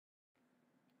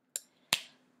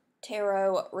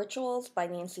Tarot Rituals by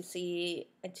Nancy C.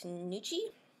 Antonucci.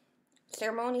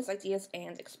 Ceremonies, ideas,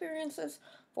 and experiences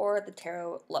for the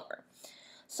tarot lover.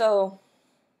 So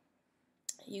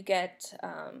you get,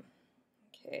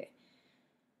 The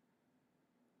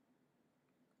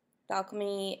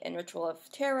Alchemy and Ritual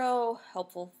of Tarot,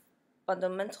 helpful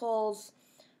fundamentals,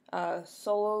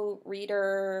 solo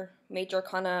reader, major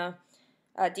arcana,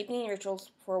 deepening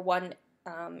rituals for one,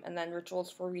 and then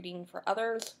rituals for reading for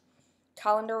others,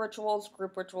 calendar rituals,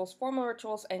 group rituals, formal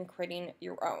rituals, and creating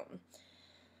your own.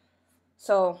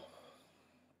 So,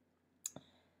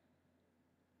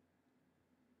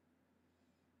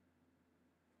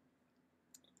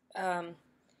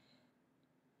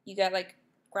 you get like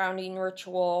grounding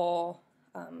ritual,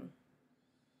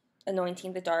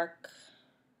 anointing the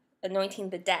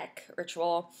deck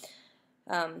ritual.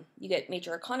 You get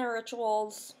major arcana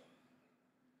rituals.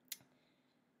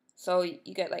 So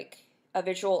you get like a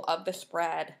visual of the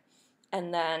spread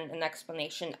and then an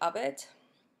explanation of it.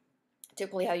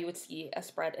 Typically how you would see a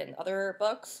spread in other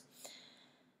books.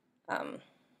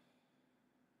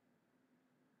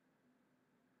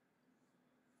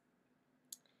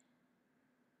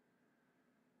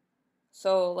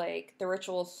 So like the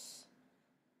rituals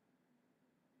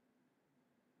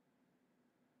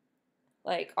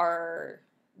like are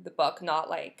the book, not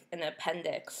like an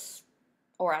appendix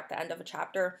or at the end of a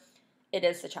chapter. It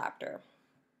is the chapter.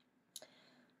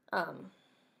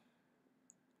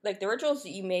 Like the rituals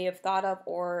that you may have thought of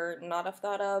or not have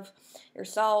thought of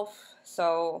yourself.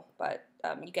 So, but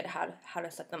you get how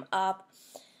to set them up.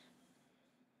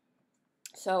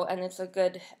 So, and it's a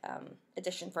good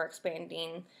addition for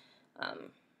expanding,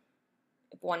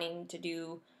 wanting to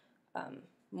do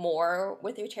more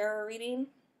with your tarot reading.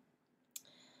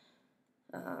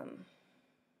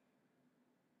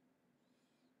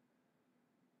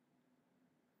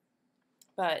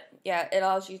 But yeah, it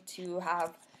allows you to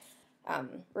have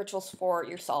rituals for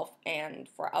yourself and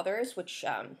for others, which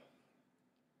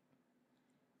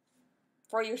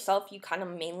for yourself you kind of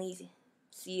mainly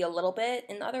see a little bit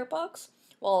in other books.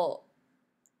 Well,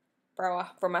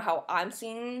 from how I'm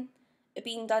seeing it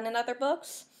being done in other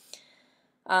books.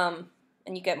 And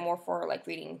you get more for like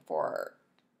reading for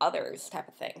others type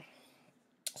of thing.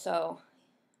 So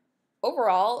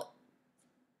overall,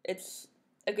 it's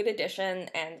a good addition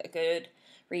and a good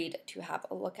read to have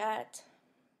a look at.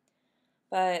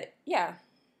 But yeah,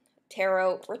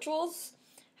 Tarot Rituals.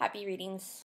 Happy readings.